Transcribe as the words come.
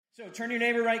So turn your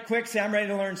neighbor right quick. Say, I'm ready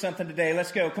to learn something today.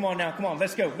 Let's go. Come on now. Come on.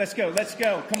 Let's go. Let's go. Let's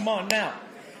go. Come on now.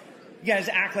 You guys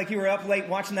act like you were up late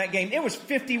watching that game. It was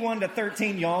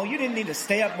 51-13, y'all. You didn't need to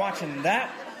stay up watching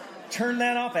that. Turn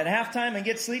that off at halftime and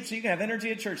get sleep so you can have energy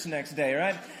at church the next day,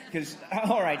 right? Because,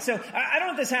 all right. So I don't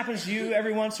know if this happens to you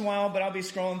every once in a while, but I'll be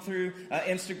scrolling through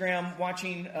Instagram,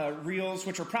 watching Reels,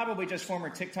 which are probably just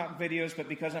former TikTok videos, but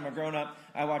because I'm a grown-up,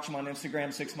 I watch them on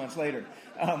Instagram 6 months later.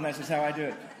 That's just how I do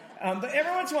it. But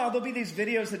every once in a while, there'll be these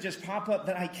videos that just pop up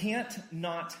that I can't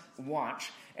not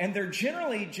watch. And they're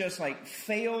generally just like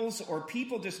fails or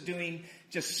people just doing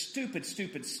just stupid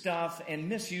stuff and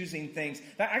misusing things.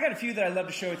 I got a few that I love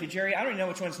to share with you, Jerry. I don't even know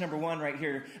which one's number one right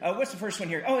here. What's the first one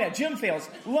here? Oh, yeah, gym fails.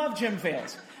 Love gym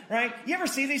fails, right? You ever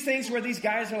see these things where these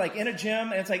guys are like in a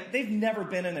gym and it's like they've never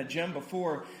been in a gym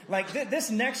before? Like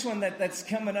this next one that's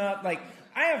coming up, like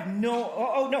I have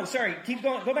no, sorry. Keep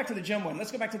going. Go back to the gym one.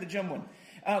 Let's go back to the gym one.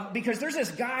 Because there's this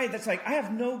guy that's like, I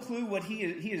have no clue what he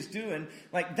is doing.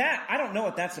 Like that, I don't know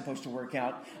what that's supposed to work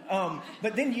out.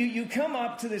 But then you come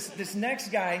up to this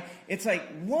next guy. It's like,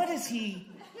 what is he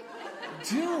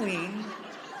doing?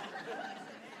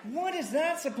 What is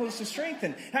that supposed to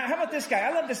strengthen? How about this guy?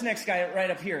 I love this next guy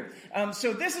right up here.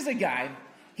 So this is a guy,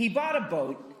 he bought a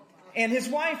boat. And his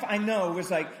wife, I know, was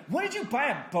like, what did you buy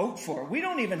a boat for? We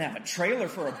don't even have a trailer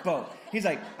for a boat. He's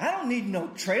like, I don't need no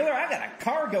trailer. I got a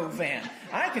cargo van.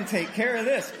 I can take care of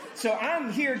this. So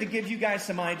I'm here to give you guys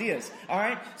some ideas. All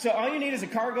right. So all you need is a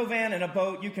cargo van and a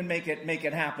boat. You can make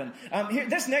it happen. Here,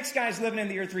 this next guy's living in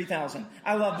the year 3000.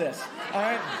 I love this. All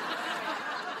right.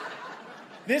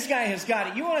 This guy has got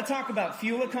it. You want to talk about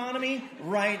fuel economy?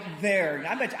 Right there.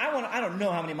 I don't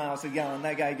know how many miles a gallon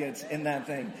that guy gets in that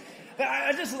thing. But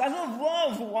I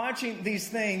love watching these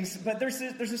things, but there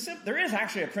is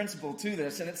actually a principle to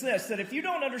this, and it's this, that if you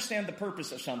don't understand the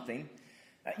purpose of something,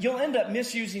 you'll end up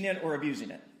misusing it or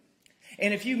abusing it.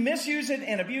 And if you misuse it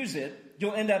and abuse it,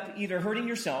 you'll end up either hurting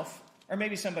yourself or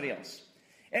maybe somebody else.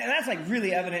 And that's like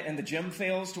really evident in the gym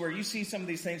fails, to where you see some of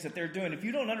these things that they're doing. If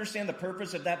you don't understand the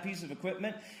purpose of that piece of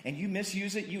equipment and you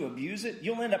misuse it, you abuse it,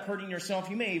 you'll end up hurting yourself.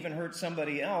 You may even hurt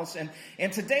somebody else. And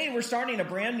today we're starting a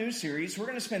brand new series. We're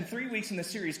going to spend 3 weeks in this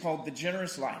series called The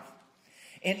Generous Life.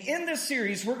 And in this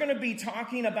series, we're going to be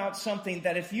talking about something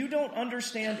that if you don't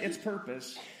understand its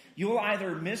purpose, you'll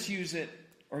either misuse it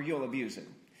or you'll abuse it.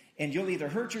 And you'll either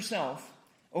hurt yourself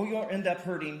or you'll end up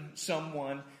hurting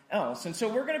someone else. And so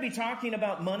we're going to be talking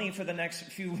about money for the next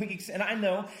few weeks. And I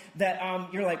know that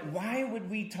you're like, why would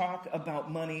we talk about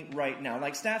money right now?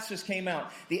 Like stats just came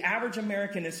out. The average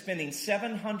American is spending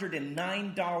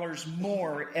 $709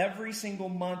 more every single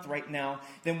month right now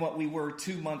than what we were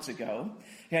 2 months ago.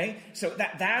 Okay, so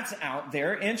that's out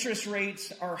there. Interest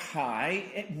rates are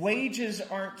high. Wages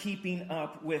aren't keeping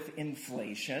up with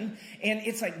inflation. And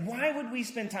it's like, why would we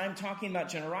spend time talking about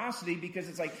generosity? Because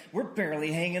it's like, we're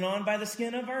barely hanging on by the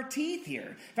skin of our teeth here.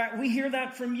 In fact, we hear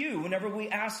that from you whenever we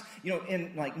ask,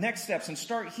 in like next steps and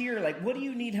start here, like, what do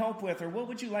you need help with? Or what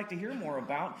would you like to hear more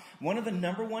about? One of the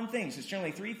number one things, it's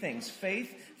generally three things: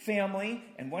 faith, family,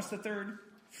 and what's the third?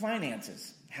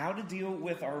 Finances. How to deal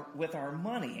with our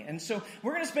money. And so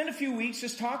we're going to spend a few weeks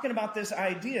just talking about this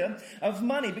idea of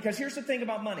money, because here's the thing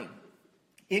about money.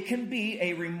 It can be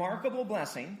a remarkable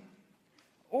blessing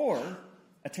or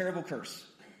a terrible curse.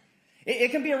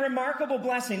 It can be a remarkable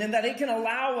blessing in that it can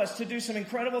allow us to do some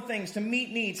incredible things, to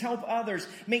meet needs, help others,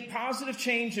 make positive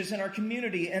changes in our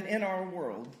community and in our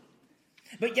world.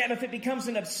 But yet if it becomes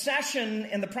an obsession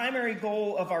and the primary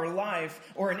goal of our life,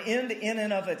 or an end in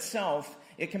and of itself,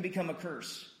 it can become a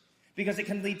curse, because it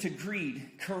can lead to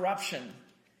greed, corruption,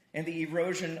 and the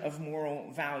erosion of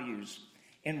moral values.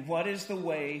 And what is the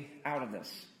way out of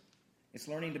this? It's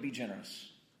learning to be generous.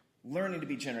 Learning to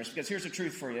be generous. Because here's the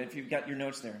truth for you, if you've got your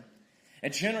notes there. A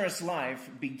generous life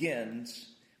begins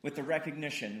with the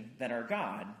recognition that our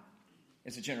God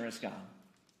is a generous God.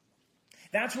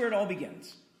 That's where it all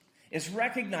begins. Is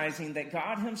recognizing that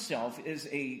God himself is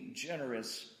a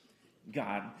generous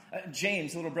God.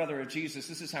 James, little brother of Jesus,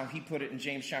 this is how he put it in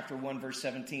James chapter 1, verse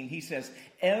 17. He says,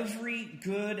 every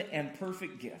good and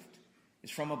perfect gift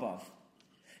is from above,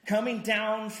 coming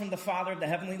down from the Father of the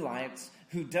heavenly lights,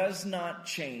 who does not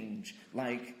change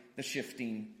like the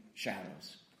shifting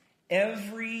shadows.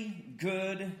 Every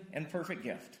good and perfect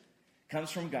gift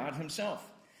comes from God himself.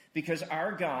 because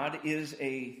our God is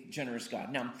a generous God.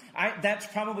 Now, that's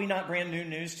probably not brand new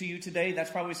news to you today.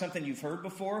 That's probably something you've heard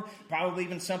before, probably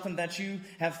even something that you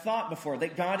have thought before,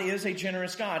 that God is a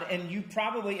generous God. And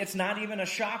it's not even a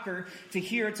shocker to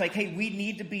hear. It's like, hey, we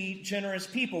need to be generous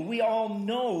people. We all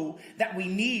know that we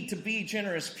need to be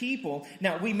generous people.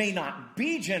 Now, we may not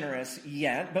be generous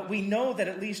yet, but we know that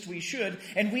at least we should.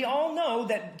 And we all know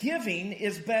that giving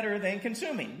is better than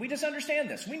consuming. We just understand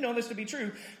this. We know this to be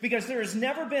true because there has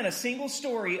never been a single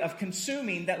story of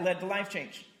consuming that led to life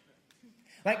change.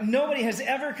 Like, nobody has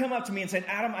ever come up to me and said,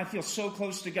 Adam, I feel so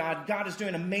close to God. God is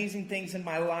doing amazing things in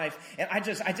my life. And I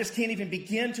just can't even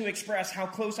begin to express how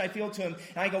close I feel to him.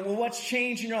 And I go, well, what's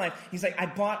changed in your life? He's like, I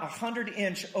bought a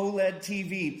 100-inch OLED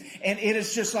TV, and it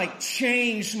has just like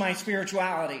changed my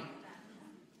spirituality.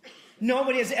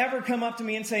 Nobody has ever come up to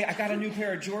me and say, I got a new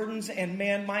pair of Jordans, and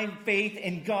man, my faith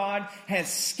in God has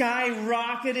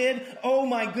skyrocketed. Oh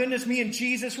my goodness, me and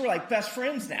Jesus, we're like best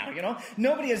friends now, you know?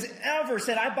 Nobody has ever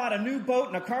said, I bought a new boat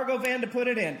and a cargo van to put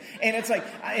it in. And it's like,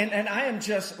 and I am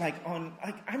just like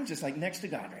I'm just like next to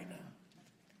God right now.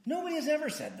 Nobody has ever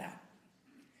said that.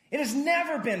 It has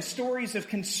never been stories of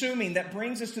consuming that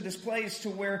brings us to this place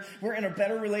to where we're in a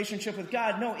better relationship with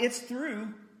God. No, it's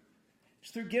through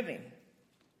giving.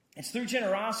 It's through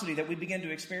generosity that we begin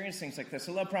to experience things like this.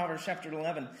 I love Proverbs chapter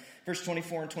 11, verse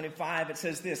 24 and 25. It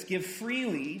says this, give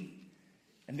freely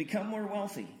and become more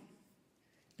wealthy.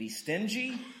 Be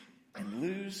stingy and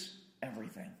lose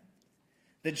everything.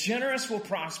 The generous will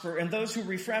prosper, and those who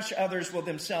refresh others will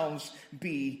themselves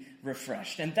be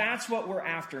refreshed. And that's what we're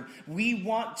after. We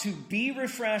want to be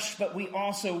refreshed, but we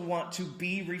also want to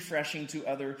be refreshing to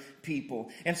other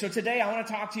people. And so today I want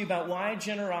to talk to you about why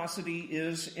generosity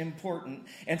is important.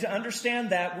 And to understand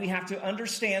that, we have to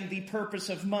understand the purpose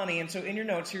of money. And so in your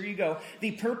notes, here you go.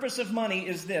 The purpose of money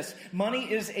is this.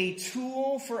 Money is a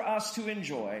tool for us to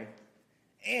enjoy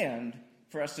and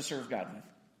for us to serve God with.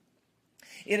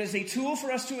 It is a tool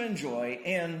for us to enjoy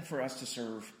and for us to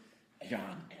serve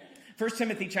God. 1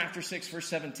 Timothy chapter 6, verse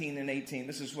 17 and 18.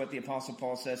 This is what the Apostle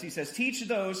Paul says. He says, teach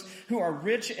those who are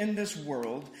rich in this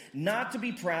world not to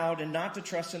be proud and not to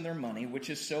trust in their money,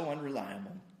 which is so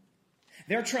unreliable.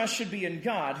 Their trust should be in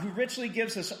God, who richly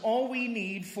gives us all we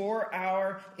need for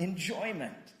our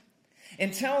enjoyment.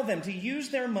 And tell them to use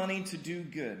their money to do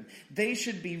good. They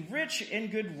should be rich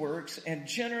in good works and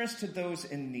generous to those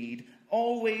in need,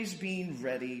 always being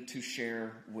ready to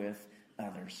share with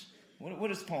others. What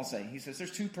does Paul say? He says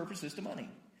there's two purposes to money.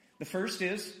 The first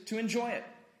is to enjoy it.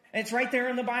 And it's right there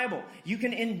in the Bible. You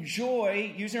can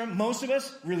enjoy using it. Most of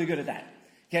us, really good at that.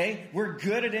 Okay? We're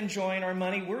good at enjoying our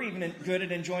money. We're even good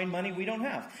at enjoying money we don't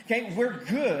have. Okay? We're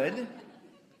good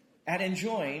at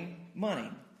enjoying money.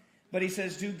 But he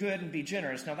says do good and be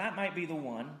generous. Now that might be the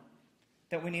one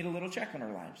that we need a little check on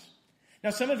our lives. Now,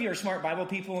 some of you are smart Bible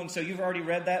people, and so you've already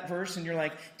read that verse, and you're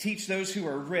like, teach those who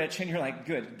are rich, and you're like,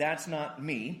 good, that's not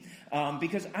me,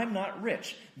 because I'm not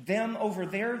rich. Them over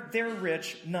there, they're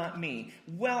rich, not me.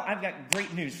 Well, I've got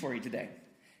great news for you today.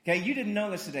 Okay, you didn't know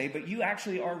this today, but you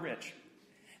actually are rich.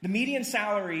 The median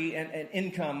salary and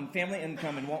income, family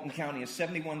income in Walton County is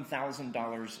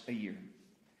 $71,000 a year.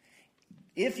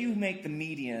 If you make the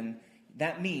median,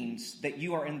 that means that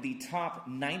you are in the top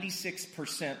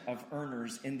 96% of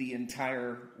earners in the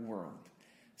entire world.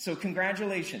 So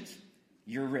congratulations,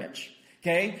 you're rich.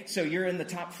 Okay, so you're in the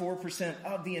top 4%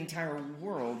 of the entire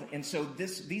world. And so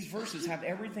these verses have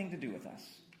everything to do with us.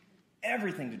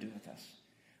 Everything to do with us.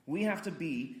 We have to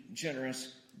be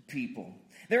generous people.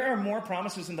 There are more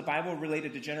promises in the Bible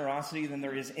related to generosity than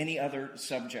there is any other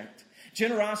subject.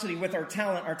 Generosity with our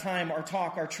talent, our time, our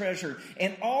talk, our treasure.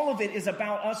 And all of it is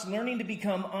about us learning to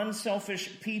become unselfish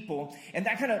people. And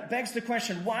that kind of begs the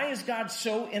question, why is God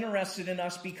so interested in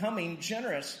us becoming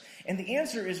generous? And the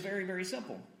answer is very, very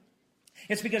simple.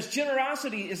 It's because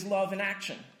generosity is love in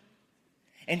action.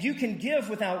 And you can give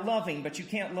without loving, but you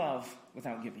can't love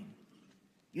without giving.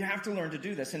 You have to learn to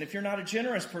do this. And if you're not a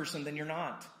generous person, then you're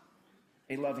not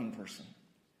a loving person.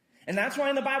 And that's why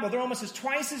in the Bible, there almost is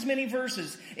twice as many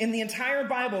verses in the entire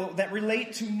Bible that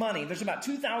relate to money. There's about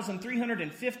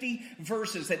 2,350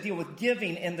 verses that deal with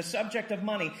giving and the subject of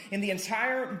money in the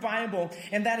entire Bible.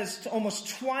 And that is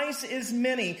almost twice as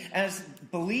many as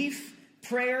belief,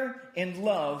 prayer, and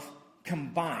love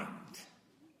combined.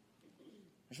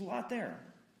 There's a lot there.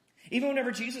 Even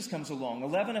whenever Jesus comes along,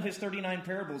 11 of his 39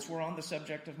 parables were on the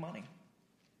subject of money.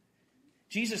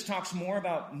 Jesus talks more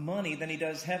about money than he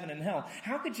does heaven and hell.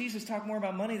 How could Jesus talk more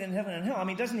about money than heaven and hell? I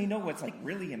mean, doesn't he know what's like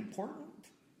really important?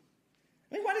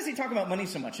 I mean, why does he talk about money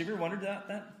so much? Have you ever wondered that?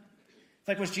 It's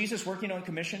like, was Jesus working on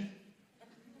commission?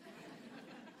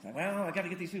 Like, well, I got to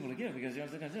get these people to give because they're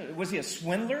going to do it. Was he a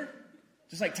swindler?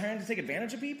 Just like trying to take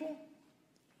advantage of people?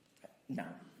 No.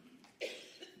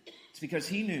 It's because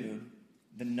he knew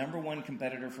the number one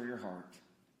competitor for your heart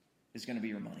is going to be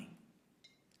your money.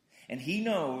 And he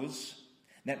knows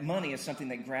that money is something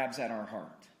that grabs at our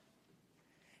heart.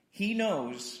 He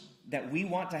knows that we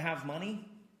want to have money,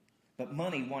 but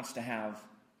money wants to have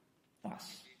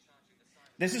us.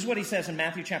 This is what he says in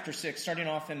Matthew chapter 6, starting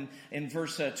off in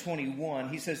verse 21.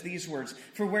 He says these words,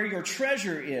 "For where your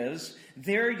treasure is,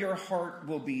 there your heart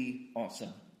will be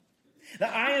also. The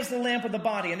eye is the lamp of the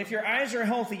body, and if your eyes are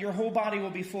healthy, your whole body will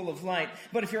be full of light.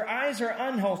 But if your eyes are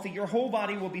unhealthy, your whole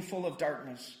body will be full of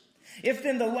darkness. If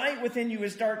then the light within you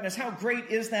is darkness, how great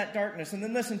is that darkness?" And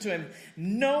then listen to him.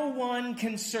 "No one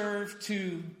can serve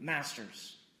two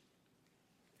masters.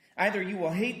 Either you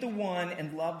will hate the one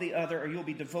and love the other, or you'll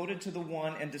be devoted to the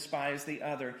one and despise the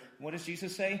other." What does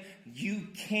Jesus say? You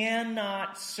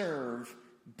cannot serve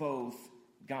both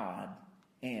God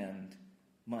and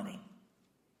money.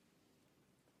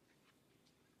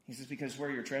 He says, because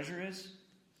where your treasure is,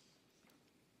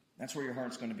 that's where your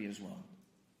heart's going to be as well.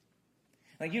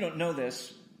 Like, you don't know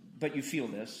this, but you feel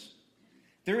this.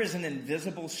 There is an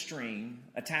invisible string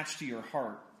attached to your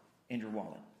heart and your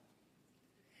wallet.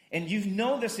 And you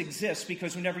know this exists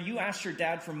because whenever you asked your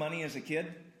dad for money as a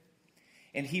kid,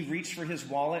 and he reached for his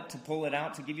wallet to pull it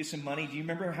out to give you some money, do you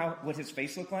remember what his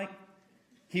face looked like?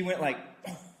 He went like,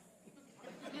 oh.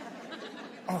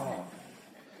 Oh.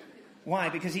 Why?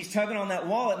 Because he's tugging on that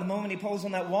wallet. The moment he pulls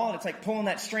on that wallet, it's like pulling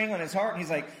that string on his heart. And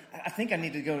he's like, I think I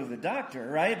need to go to the doctor,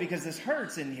 right? Because this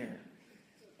hurts in here.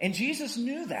 And Jesus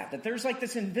knew that there's like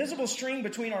this invisible string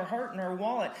between our heart and our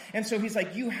wallet. And so he's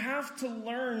like, you have to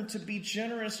learn to be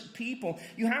generous people.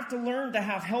 You have to learn to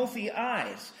have healthy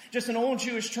eyes. Just an old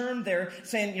Jewish term there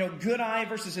saying, good eye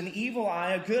versus an evil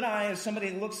eye. A good eye is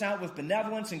somebody that looks out with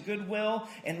benevolence and goodwill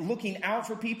and looking out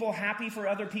for people, happy for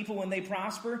other people when they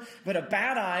prosper. But a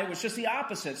bad eye was just the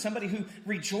opposite. Somebody who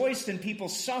rejoiced in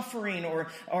people's suffering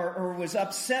or was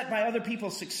upset by other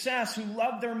people's success, who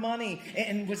loved their money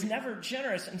and was never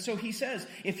generous. And so he says,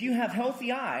 if you have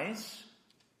healthy eyes,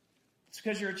 it's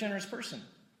because you're a generous person.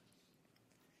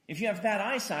 If you have bad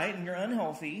eyesight and you're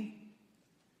unhealthy,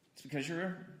 it's because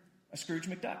you're a Scrooge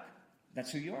McDuck.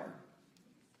 That's who you are.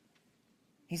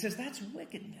 He says that's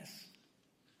wickedness.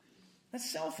 That's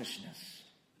selfishness.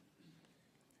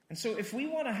 And so if we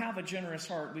want to have a generous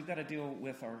heart, we've got to deal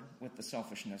with the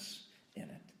selfishness in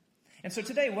it. And so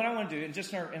today, what I want to do, and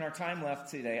just in our time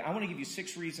left today, I want to give you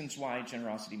 6 reasons why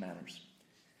generosity matters.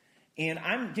 And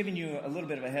I'm giving you a little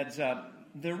bit of a heads up.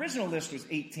 The original list was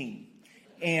 18.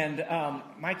 And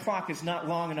my clock is not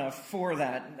long enough for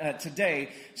that today.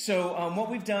 So what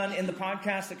we've done in the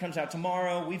podcast that comes out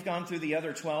tomorrow, we've gone through the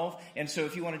other 12. And so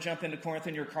if you want to jump into Corinth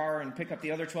in your car and pick up the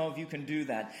other 12, you can do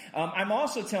that. I'm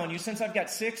also telling you, since I've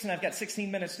got 6 and I've got 16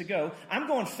 minutes to go, I'm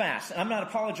going fast. I'm not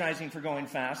apologizing for going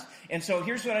fast. And so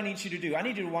here's what I need you to do. I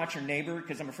need you to watch your neighbor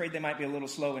because I'm afraid they might be a little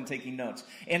slow in taking notes.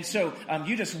 And so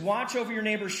you just watch over your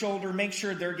neighbor's shoulder, make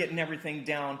sure they're getting everything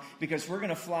down because we're going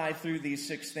to fly through these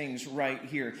 6 things right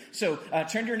here. So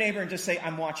turn to your neighbor and just say,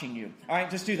 I'm watching you. All right,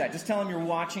 just do that. Just tell them you're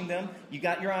watching them. You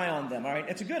got your eye on them. All right,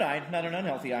 it's a good eye, not an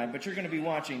unhealthy eye, but you're going to be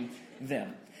watching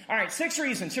them. All right, 6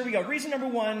 reasons. Here we go. Reason number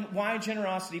 1, why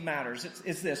generosity matters.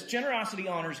 It's this. Generosity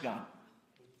honors God.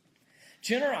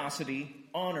 Generosity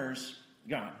honors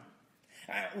God.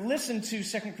 Listen to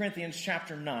 2 Corinthians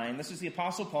chapter 9. This is the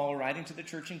Apostle Paul writing to the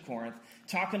church in Corinth,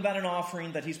 talking about an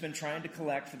offering that he's been trying to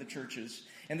collect for the churches.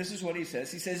 And this is what he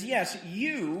says. He says, yes,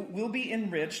 you will be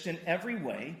enriched in every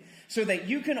way so that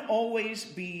you can always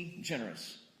be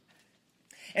generous.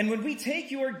 And when we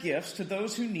take your gifts to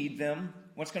those who need them,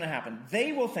 what's going to happen?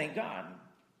 They will thank God.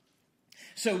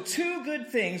 So 2 good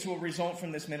things will result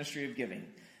from this ministry of giving.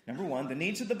 Number 1, the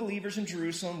needs of the believers in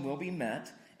Jerusalem will be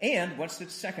met. And what's the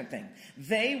second thing?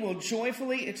 They will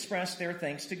joyfully express their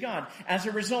thanks to God. As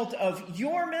a result of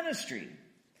your ministry,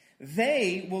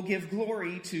 they will give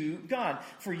glory to God.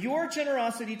 For your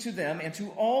generosity to them and to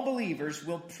all believers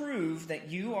will prove that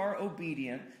you are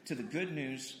obedient to the good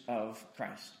news of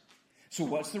Christ. So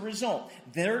what's the result?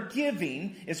 Their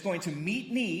giving is going to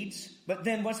meet needs, but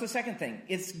then what's the second thing?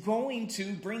 It's going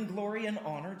to bring glory and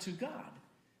honor to God.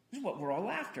 This is what we're all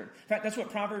after. In fact, that's what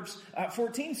Proverbs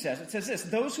 14 says. It says this,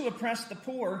 those who oppress the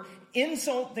poor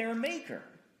insult their maker.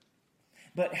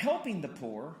 But helping the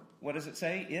poor, what does it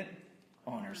say? It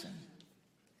honors him.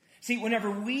 See, whenever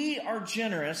we are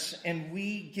generous and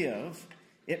we give,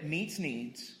 it meets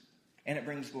needs and it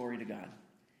brings glory to God.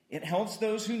 It helps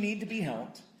those who need to be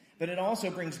helped, but it also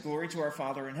brings glory to our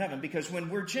Father in heaven. Because when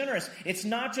we're generous, it's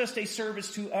not just a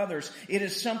service to others. It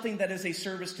is something that is a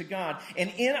service to God.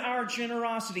 And in our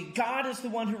generosity, God is the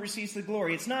one who receives the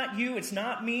glory. It's not you. It's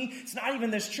not me. It's not even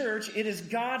this church. It is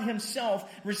God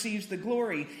himself receives the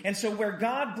glory. And so where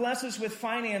God blesses with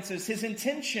finances, his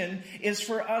intention is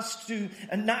for us to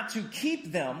not to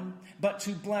keep them, but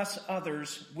to bless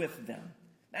others with them.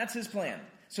 That's his plan,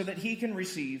 so that he can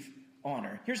receive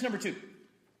honor. Here's number 2.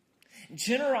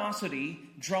 Generosity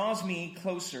draws me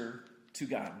closer to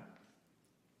God.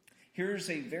 Here's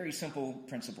a very simple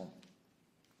principle.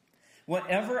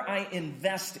 Whatever I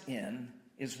invest in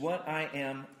is what I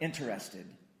am interested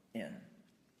in.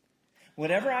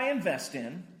 Whatever I invest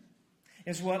in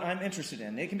is what I'm interested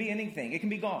in. It can be anything. It can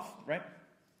be golf, right?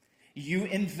 You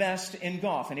invest in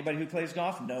golf. Anybody who plays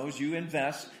golf knows you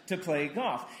invest to play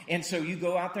golf. And so you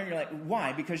go out there and you're like,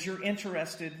 why? Because you're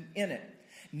interested in it.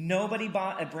 Nobody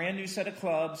bought a brand new set of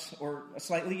clubs or a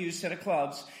slightly used set of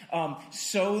clubs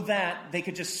so that they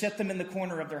could just set them in the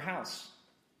corner of their house.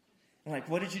 I'm like,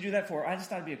 what did you do that for? I just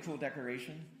thought it'd be a cool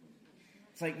decoration.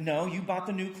 It's like, no, you bought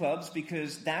the new clubs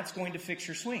because that's going to fix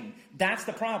your swing. That's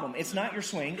the problem. It's not your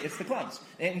swing, it's the clubs.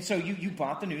 And so you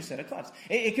bought the new set of clubs.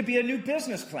 It could be a new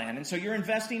business plan, and so you're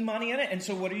investing money in it, and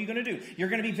so what are you going to do? You're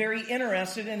going to be very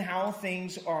interested in how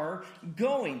things are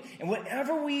going. And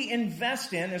whatever we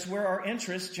invest in is where our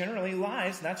interest generally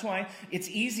lies. That's why it's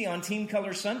easy on Team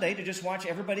Color Sunday to just watch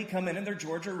everybody come in their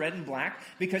Georgia red and black,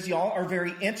 because y'all are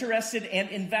very interested and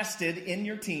invested in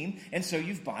your team, and so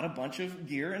you've bought a bunch of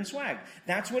gear and swag.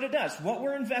 That's what it does. What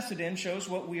we're invested in shows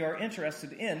what we are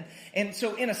interested in. And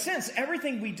so, in a sense,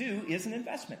 everything we do is an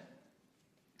investment.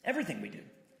 Everything we do.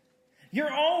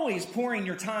 You're always pouring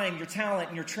your time, your talent,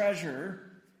 and your treasure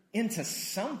into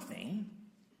something.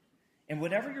 And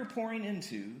whatever you're pouring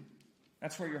into,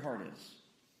 that's where your heart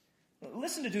is.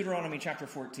 Listen to Deuteronomy chapter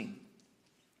 14.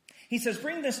 He says,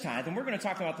 bring this tithe, and we're going to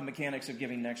talk about the mechanics of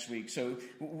giving next week, so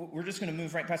we're just going to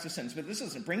move right past the sentence. But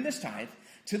listen, bring this tithe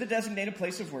to the designated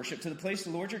place of worship, to the place the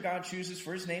Lord your God chooses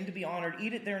for his name to be honored.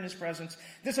 Eat it there in his presence.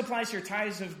 This applies to your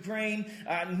tithes of grain,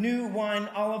 new wine,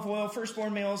 olive oil,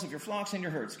 firstborn males of your flocks and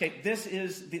your herds. Okay, this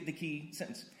is the key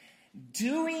sentence.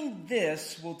 Doing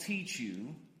this will teach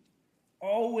you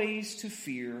always to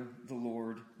fear the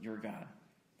Lord your God.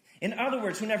 In other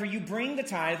words, whenever you bring the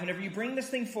tithe, whenever you bring this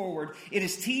thing forward, it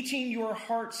is teaching your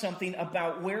heart something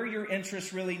about where your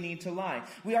interests really need to lie.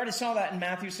 We already saw that in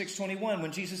Matthew 6:21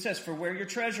 when Jesus says, for where your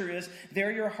treasure is,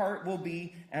 there your heart will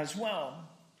be as well.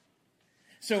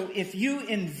 So if you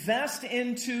invest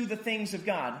into the things of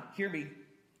God, hear me,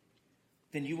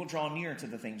 then you will draw near to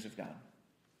the things of God.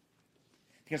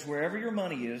 Because wherever your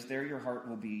money is, there your heart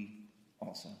will be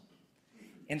also.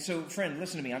 And so, friend,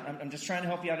 listen to me. I'm just trying to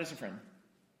help you out as a friend.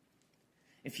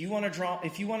 If you want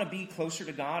to be closer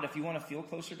to God, if you want to feel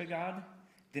closer to God,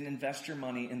 then invest your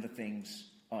money in the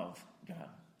things of God.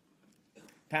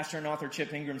 Pastor and author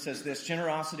Chip Ingram says this: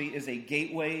 generosity is a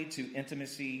gateway to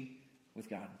intimacy with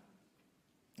God.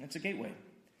 It's a gateway.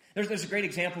 There's a great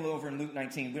example over in Luke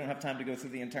 19. We don't have time to go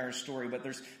through the entire story, but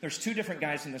there's two different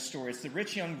guys in this story. It's the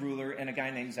rich young ruler and a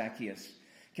guy named Zacchaeus.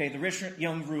 Okay, the rich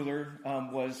young ruler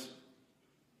was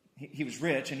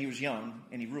rich and he was young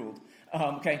and he ruled.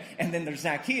 And then there's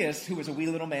Zacchaeus, who was a wee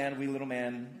little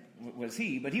man was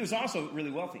he, but he was also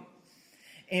really wealthy.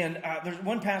 And there's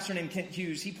one pastor named Kent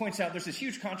Hughes. He points out there's this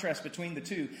huge contrast between the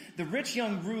two. The rich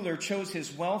young ruler chose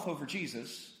his wealth over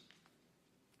Jesus,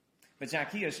 but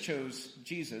Zacchaeus chose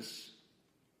Jesus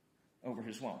over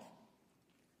his wealth.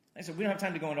 I said, we don't have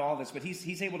time to go into all this, but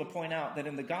he's able to point out that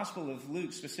in the Gospel of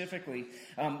Luke specifically,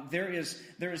 there is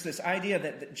this idea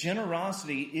that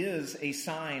generosity is a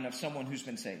sign of someone who's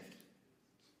been saved.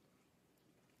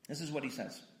 This is what he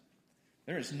says.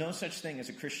 There is no such thing as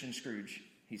a Christian Scrooge,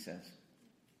 he says.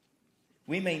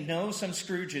 We may know some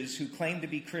Scrooges who claim to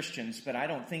be Christians, but I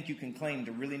don't think you can claim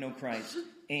to really know Christ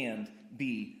and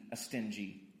be a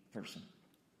stingy person.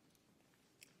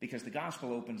 Because the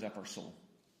gospel opens up our soul.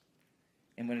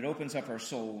 And when it opens up our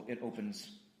soul, it opens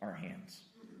our hands.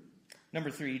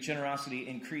 Number 3, generosity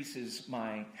increases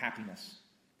my happiness.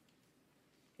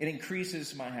 It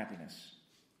increases my happiness.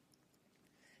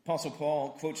 Apostle Paul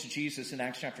quotes Jesus in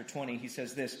Acts chapter 20. He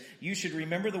says this: you should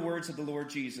remember the words of the Lord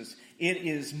Jesus. It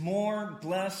is more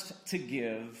blessed to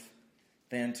give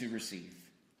than to receive.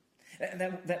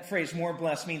 That phrase, more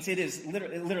blessed, means it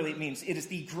literally means it is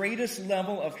the greatest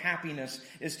level of happiness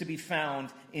is to be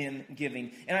found in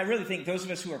giving. And I really think those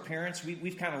of us who are parents,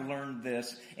 we've kind of learned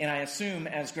this. And I assume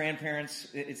as grandparents,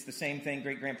 it's the same thing.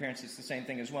 Great-grandparents, it's the same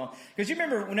thing as well. Because you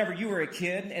remember whenever you were a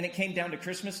kid and it came down to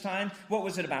Christmas time, what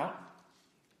was it about?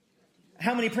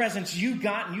 how many presents you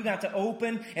got and you got to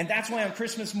open. And that's why on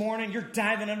Christmas morning, you're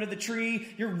diving under the tree.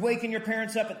 You're waking your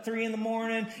parents up at 3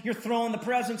 a.m. You're throwing the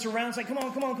presents around. It's like, come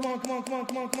on.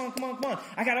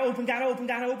 I got to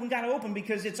open,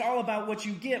 because it's all about what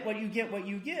you get.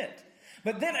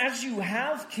 But then as you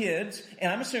have kids,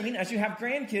 and I'm assuming as you have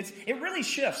grandkids, it really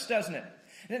shifts, doesn't it?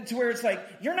 To where it's like,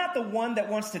 you're not the one that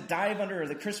wants to dive under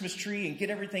the Christmas tree and get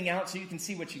everything out so you can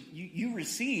see what you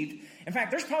received. In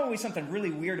fact, there's probably something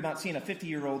really weird about seeing a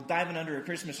 50-year-old diving under a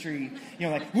Christmas tree,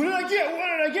 like, what did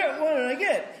I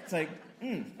get? It's like,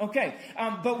 okay.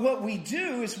 But what we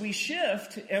do is we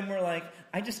shift, and we're like,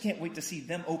 I just can't wait to see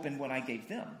them open what I gave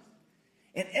them.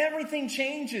 And everything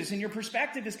changes, and your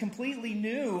perspective is completely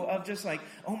new of just like,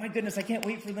 oh my goodness, I can't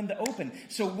wait for them to open.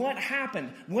 So what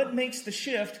happened? What makes the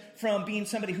shift from being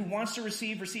somebody who wants to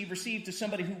receive to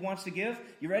somebody who wants to give?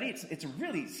 You ready? It's a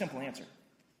really simple answer.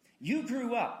 You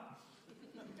grew up.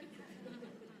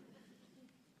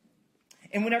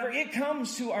 And whenever it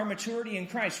comes to our maturity in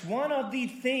Christ, one of the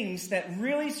things that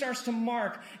really starts to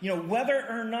mark, whether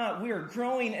or not we are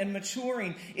growing and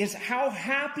maturing is how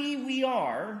happy we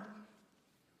are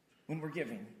when we're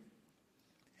giving.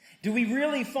 Do we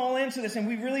really fall into this and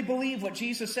we really believe what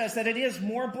Jesus says, that it is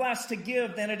more blessed to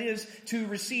give than it is to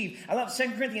receive? I love 2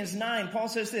 Corinthians 9. Paul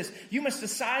says this, you must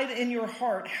decide in your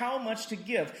heart how much to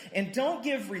give, and don't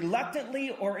give reluctantly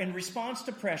or in response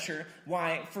to pressure.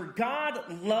 Why? For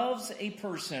God loves a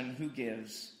person who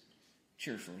gives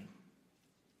cheerfully.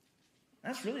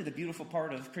 That's really the beautiful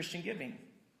part of Christian giving.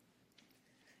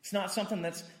 It's not something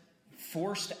that's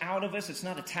forced out of us. It's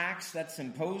not a tax that's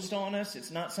imposed on us. It's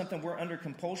not something we're under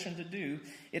compulsion to do.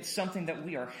 It's something that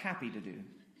we are happy to do.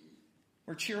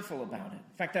 We're cheerful about it.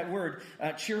 In fact, that word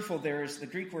cheerful there is the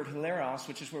Greek word hilaros,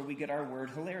 which is where we get our word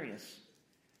hilarious.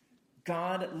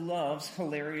 God loves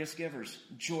hilarious givers,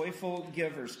 joyful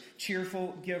givers,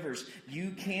 cheerful givers.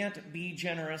 You can't be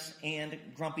generous and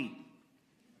grumpy.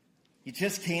 You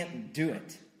just can't do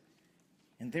it.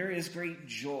 And there is great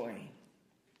joy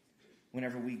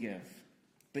whenever we give.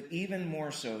 But even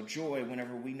more so, joy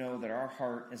whenever we know that our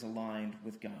heart is aligned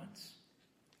with God's.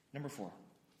 Number 4.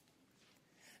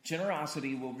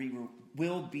 Generosity will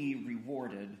be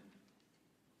rewarded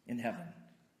in heaven.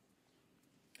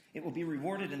 It will be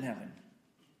rewarded in heaven.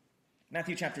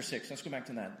 Matthew chapter 6. Let's go back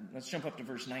to that. Let's jump up to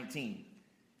verse 19.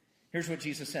 Here's what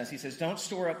Jesus says. He says, don't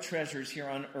store up treasures here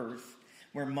on earth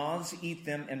where moths eat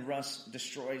them and rust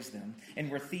destroys them, and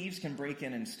where thieves can break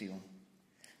in and steal.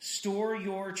 Store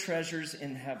your treasures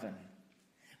in heaven,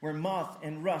 where moth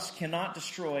and rust cannot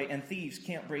destroy and thieves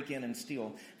can't break in and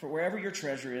steal. For wherever your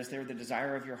treasure is, there the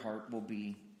desire of your heart will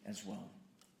be as well.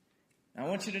 Now, I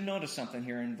want you to notice something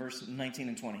here in verse 19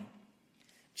 and 20.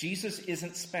 Jesus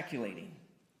isn't speculating.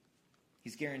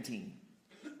 He's guaranteeing.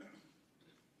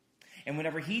 And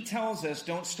whenever he tells us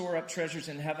don't store up treasures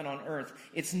in heaven on earth,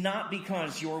 it's not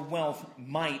because your wealth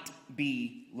might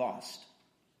be lost.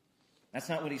 That's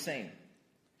not what he's saying.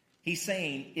 He's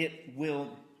saying it will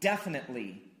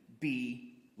definitely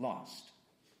be lost.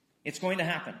 It's going to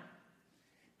happen.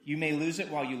 You may lose it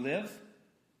while you live.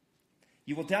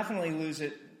 You will definitely lose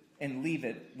it and leave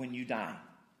it when you die.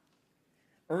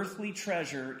 Earthly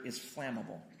treasure is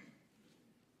flammable.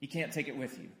 You can't take it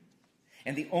with you.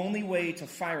 And the only way to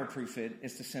fireproof it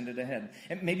is to send it ahead.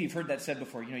 And maybe you've heard that said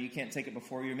before. You can't take it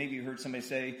before you. Maybe you heard somebody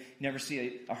say, you never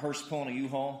see a hearse pulling a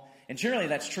U-Haul. And generally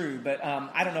that's true, but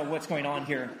I don't know what's going on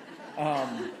here.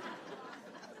 I'm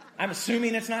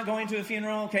assuming it's not going to a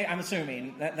funeral. Okay, I'm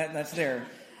assuming that's there.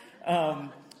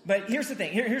 But here's the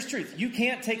thing. Here's truth. You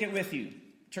can't take it with you.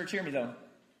 Church, hear me though.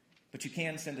 But you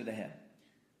can send it ahead.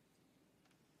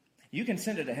 You can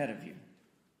send it ahead of you.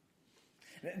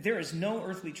 There is no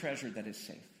earthly treasure that is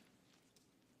safe.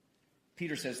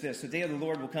 Peter says this, the day of the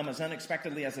Lord will come as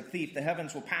unexpectedly as a thief. The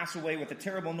heavens will pass away with a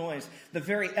terrible noise. The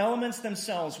very elements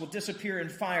themselves will disappear in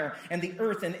fire, and the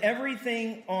earth and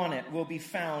everything on it will be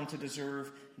found to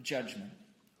deserve judgment.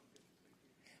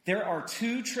 There are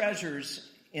 2 treasures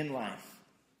in life,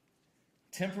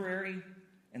 temporary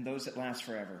and those that last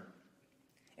forever.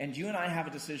 And you and I have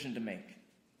a decision to make.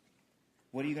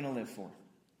 What are you going to live for?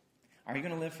 Are you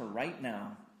going to live for right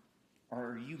now,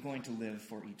 or are you going to live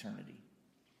for eternity?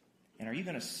 And are you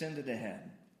going to send it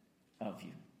ahead of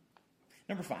you?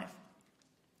 Number 5,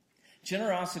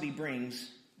 generosity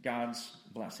brings God's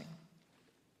blessing.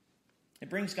 It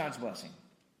brings God's blessing.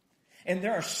 And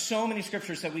there are so many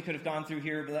scriptures that we could have gone through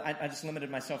here, but I just limited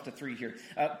myself to 3 here.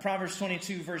 Proverbs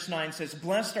 22 verse 9 says,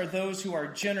 blessed are those who are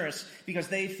generous because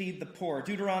they feed the poor.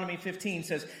 Deuteronomy 15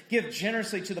 says, give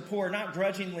generously to the poor, not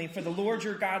grudgingly, for the Lord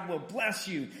your God will bless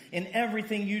you in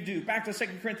everything you do. Back to 2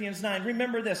 Corinthians 9.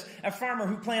 Remember this, a farmer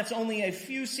who plants only a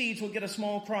few seeds will get a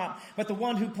small crop, but the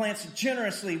one who plants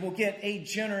generously will get a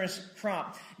generous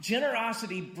crop.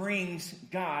 Generosity brings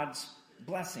God's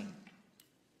blessing.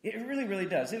 It really, really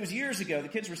does. It was years ago, the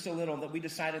kids were still little, that we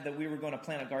decided that we were going to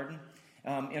plant a garden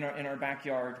in our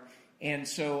backyard. And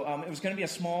so it was going to be a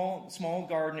small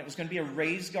garden. It was going to be a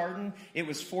raised garden. It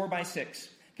was 4 by 6.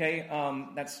 Okay,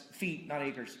 that's feet, not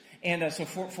acres. And so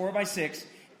 4 by 6.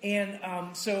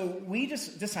 And so we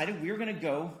just decided we were going to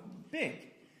go big.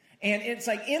 And it's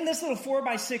like in this little 4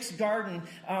 by 6 garden,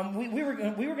 we were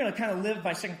going to kind of live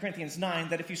by 2 Corinthians 9,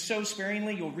 that if you sow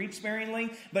sparingly, you'll reap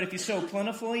sparingly. But if you sow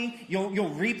plentifully, you'll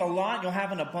reap a lot. You'll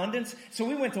have an abundance. So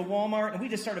we went to Walmart and we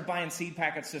just started buying seed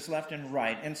packets just left and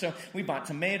right. And so we bought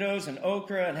tomatoes and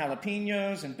okra and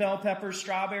jalapenos and bell peppers,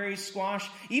 strawberries, squash,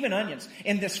 even onions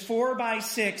in this 4 by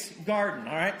 6 garden.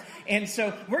 All right. And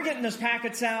so we're getting those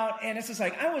packets out, and it's just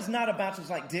like, I was not about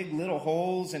to like dig little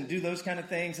holes and do those kind of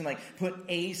things and like put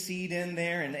a seed in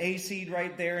there and a seed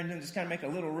right there and then just kind of make a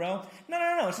little row.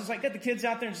 No. It's just like get the kids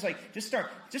out there and just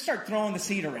start throwing the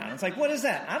seed around. It's like, what is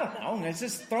that? I don't know. It's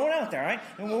just throw it out there, right?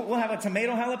 And we'll have a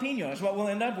tomato jalapeno is what we'll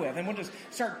end up with. And we'll just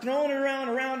start throwing it around.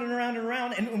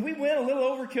 And we went a little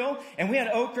overkill, and we had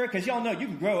okra, because y'all know you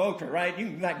can grow okra, right? You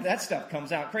can, like, that stuff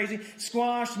comes out crazy.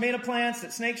 Squash, tomato plants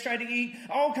that snakes try to eat,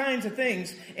 all kinds of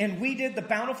things. And we did the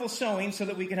bountiful sowing so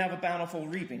that we could have a bountiful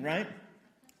reaping, right?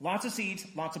 Lots of seeds,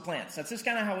 lots of plants. That's just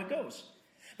kind of how it goes.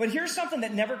 But here's something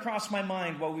that never crossed my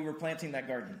mind while we were planting that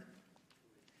garden.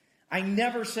 I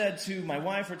never said to my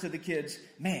wife or to the kids,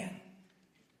 man,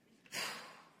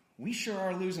 we sure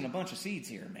are losing a bunch of seeds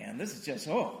here, man. This is just,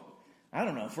 I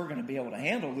don't know if we're going to be able to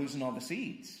handle losing all the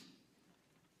seeds.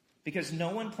 Because no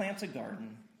one plants a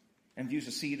garden and views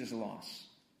a seed as a loss.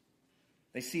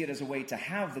 They see it as a way to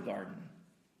have the garden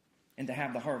and to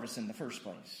have the harvest in the first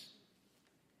place.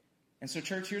 And so,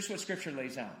 church, here's what Scripture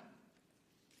lays out.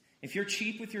 If you're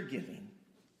cheap with your giving,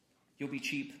 you'll be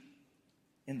cheap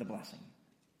in the blessing.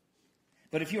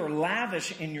 But if you are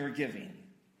lavish in your giving,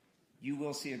 you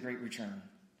will see a great return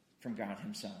from God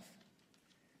himself.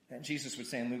 And Jesus would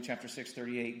say in Luke chapter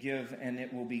 6:38, give and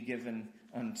it will be given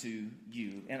unto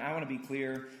you. And I want to be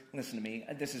clear, listen to me,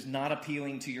 this is not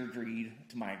appealing to your greed,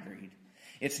 to my greed.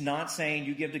 It's not saying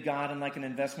you give to God and like an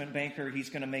investment banker, he's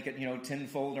going to make it,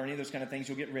 tenfold or any of those kind of things.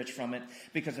 You'll get rich from it.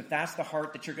 Because if that's the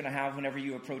heart that you're going to have whenever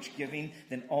you approach giving,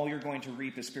 then all you're going to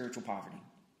reap is spiritual poverty.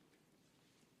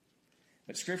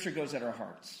 But Scripture goes at our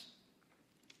hearts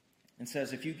and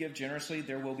says, if you give generously,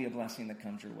 there will be a blessing that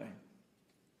comes your way.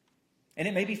 And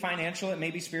it may be financial, it may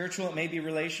be spiritual, it may be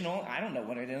relational. I don't know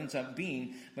what it ends up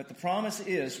being. But the promise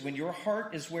is when your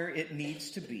heart is where it needs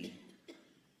to be,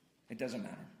 it doesn't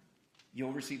matter.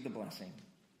 You'll receive the blessing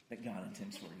that God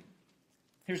intends for you.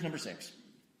 Here's number 6.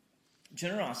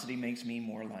 Generosity makes me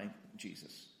more like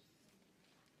Jesus.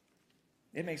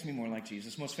 It makes me more like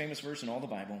Jesus. Most famous verse in all the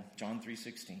Bible, John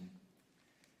 3:16.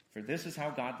 For this is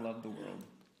how God loved the world,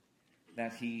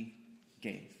 that he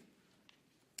gave.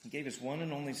 He gave his one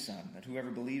and only Son, that whoever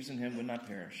believes in him would not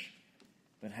perish,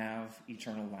 but have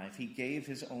eternal life. He gave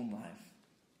his own life.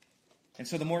 And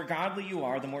so the more godly you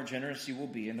are, the more generous you will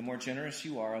be. And the more generous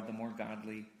you are, the more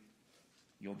godly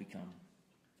you'll become.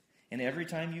 And every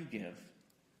time you give,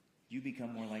 you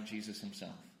become more like Jesus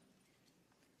himself.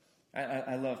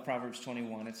 I love Proverbs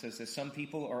 21. It says that some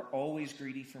people are always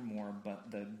greedy for more, but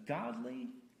the godly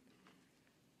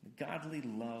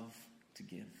love to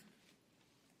give.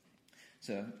 It's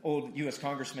an old U.S.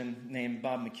 congressman named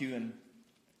Bob McEwen.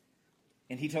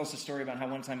 And he tells the story about how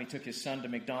one time he took his son to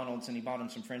McDonald's and he bought him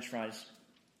some French fries.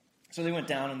 So they went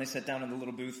down and they sat down in the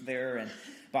little booth there. And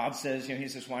Bob says,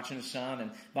 he's just watching his son.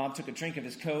 And Bob took a drink of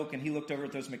his Coke and he looked over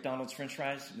at those McDonald's French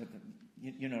fries.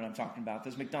 You know what I'm talking about.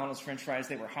 Those McDonald's French fries,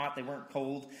 they were hot. They weren't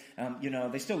cold.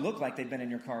 They still look like they'd been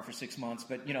in your car for 6 months.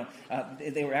 But,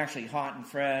 they were actually hot and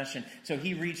fresh. And so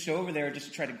he reached over there just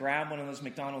to try to grab one of those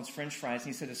McDonald's French fries. And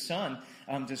he said his son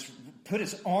just put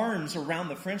his arms around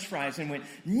the French fries and went,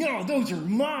 "No, those are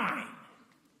mine."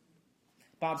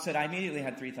 Bob said, I immediately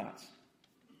had 3 thoughts.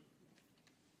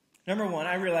 Number 1,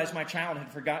 I realized my child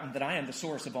had forgotten that I am the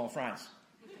source of all fries.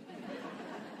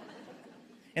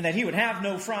 And that he would have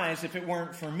no fries if it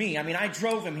weren't for me. I mean, I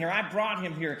drove him here. I brought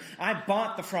him here. I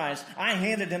bought the fries. I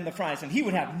handed him the fries. And he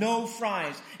would have no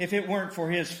fries if it weren't for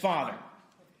his father.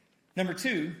 Number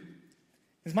 2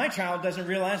 is my child doesn't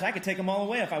realize I could take them all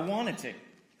away if I wanted to.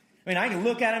 I mean, I can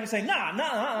look at him and say,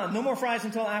 no more fries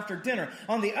until after dinner.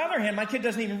 On the other hand, my kid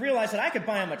doesn't even realize that I could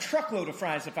buy him a truckload of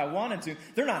fries if I wanted to.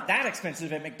 They're not that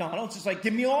expensive at McDonald's. It's like,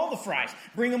 give me all the fries.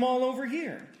 Bring them all over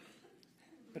here.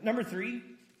 But number 3,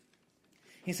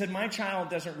 he said, my child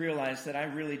doesn't realize that I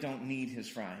really don't need his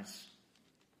fries.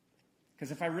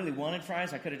 Because if I really wanted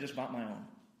fries, I could have just bought my own.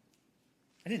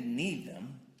 I didn't need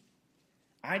them.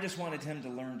 I just wanted him to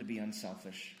learn to be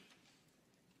unselfish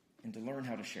and to learn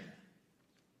how to share.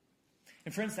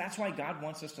 And friends, that's why God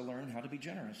wants us to learn how to be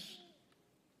generous.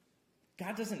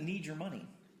 God doesn't need your money.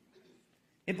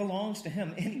 It belongs to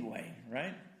him anyway,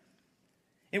 right?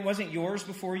 It wasn't yours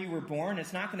before you were born.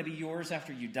 It's not going to be yours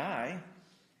after you die.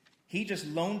 He just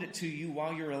loaned it to you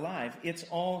while you're alive. It's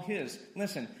all his.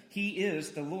 Listen, he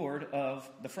is the Lord of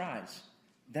the fries.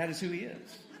 That is who he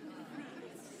is.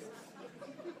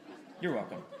 You're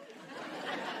welcome.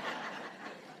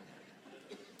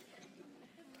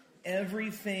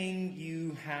 Everything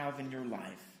you have in your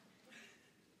life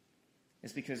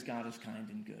is because God is kind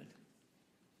and good.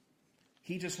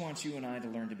 He just wants you and I to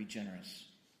learn to be generous.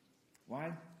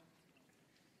 Why?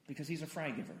 Because he's a fry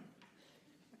giver.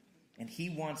 And he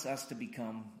wants us to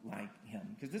become like him.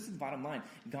 Because this is the bottom line.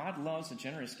 God loves a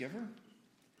generous giver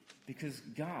because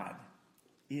God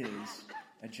is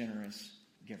a generous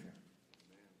giver.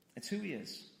 It's who he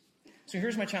is. So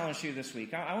here's my challenge to you this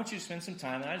week. I want you to spend some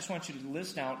time, and I just want you to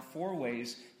list out 4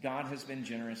 ways God has been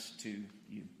generous to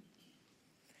you.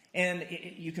 And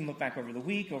you can look back over the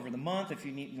week, over the month, if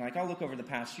you need, like I'll look over the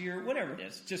past year, whatever it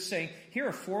is. Just say, here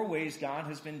are 4 ways God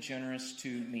has been generous to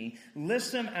me.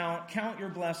 List them out, count your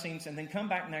blessings, and then come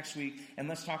back next week and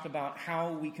let's talk about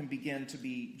how we can begin to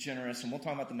be generous. And we'll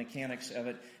talk about the mechanics of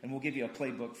it, and we'll give you a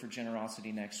playbook for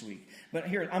generosity next week. But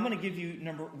here, I'm going to give you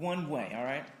number 1 way, all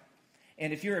right?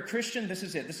 And if you're a Christian, this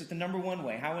is it. This is the number 1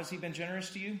 way. How has he been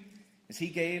generous to you? Is he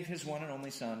gave his one and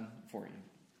only son for you.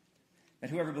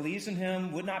 That whoever believes in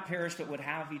him would not perish, but would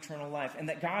have eternal life. And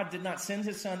that God did not send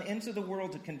his son into the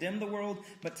world to condemn the world,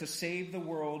 but to save the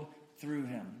world through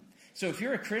him. So if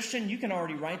you're a Christian, you can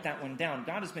already write that one down.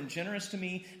 God has been generous to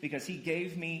me because he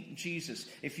gave me Jesus.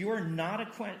 If you are not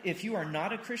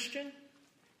a Christian,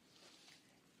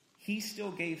 he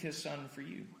still gave his son for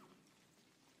you.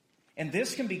 And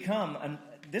this can be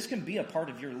a part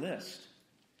of your list.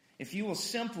 If you will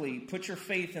simply put your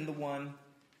faith in the one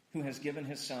who has given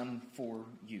his son for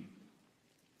you.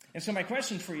 And so my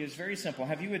question for you is very simple.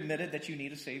 Have you admitted that you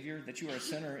need a Savior, that you are a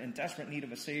sinner in desperate need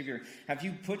of a Savior? Have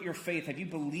you put your faith, have you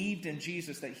believed in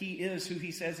Jesus, that he is who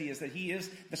he says he is, that he is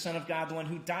the Son of God, the one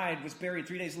who died, was buried,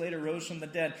 3 days later rose from the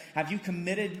dead? Have you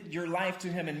committed your life to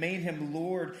him and made him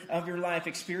Lord of your life,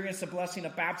 experienced the blessing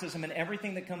of baptism and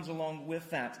everything that comes along with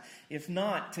that? If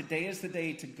not, today is the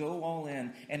day to go all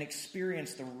in and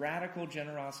experience the radical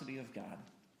generosity of God,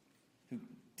 who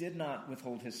did not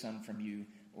withhold his son from you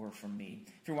or from me.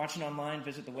 If you're watching online,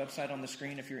 visit the website on the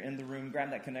screen. If you're in the room,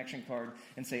 grab that connection card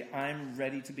and say, I'm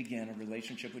ready to begin a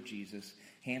relationship with Jesus.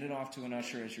 Hand it off to an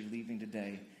usher as you're leaving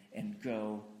today and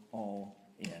go all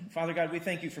in. Father God, we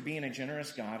thank you for being a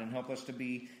generous God, and help us to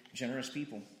be generous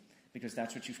people, because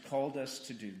that's what you've called us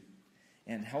to do.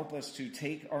 And help us to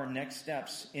take our next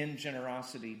steps in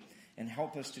generosity, and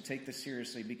help us to take this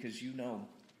seriously, because you know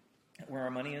where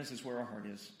our money is where our heart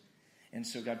is. And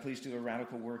so, God, please do a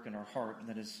radical work in our heart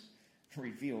that is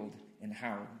revealed in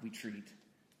how we treat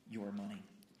your money.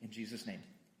 In Jesus' name,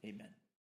 amen.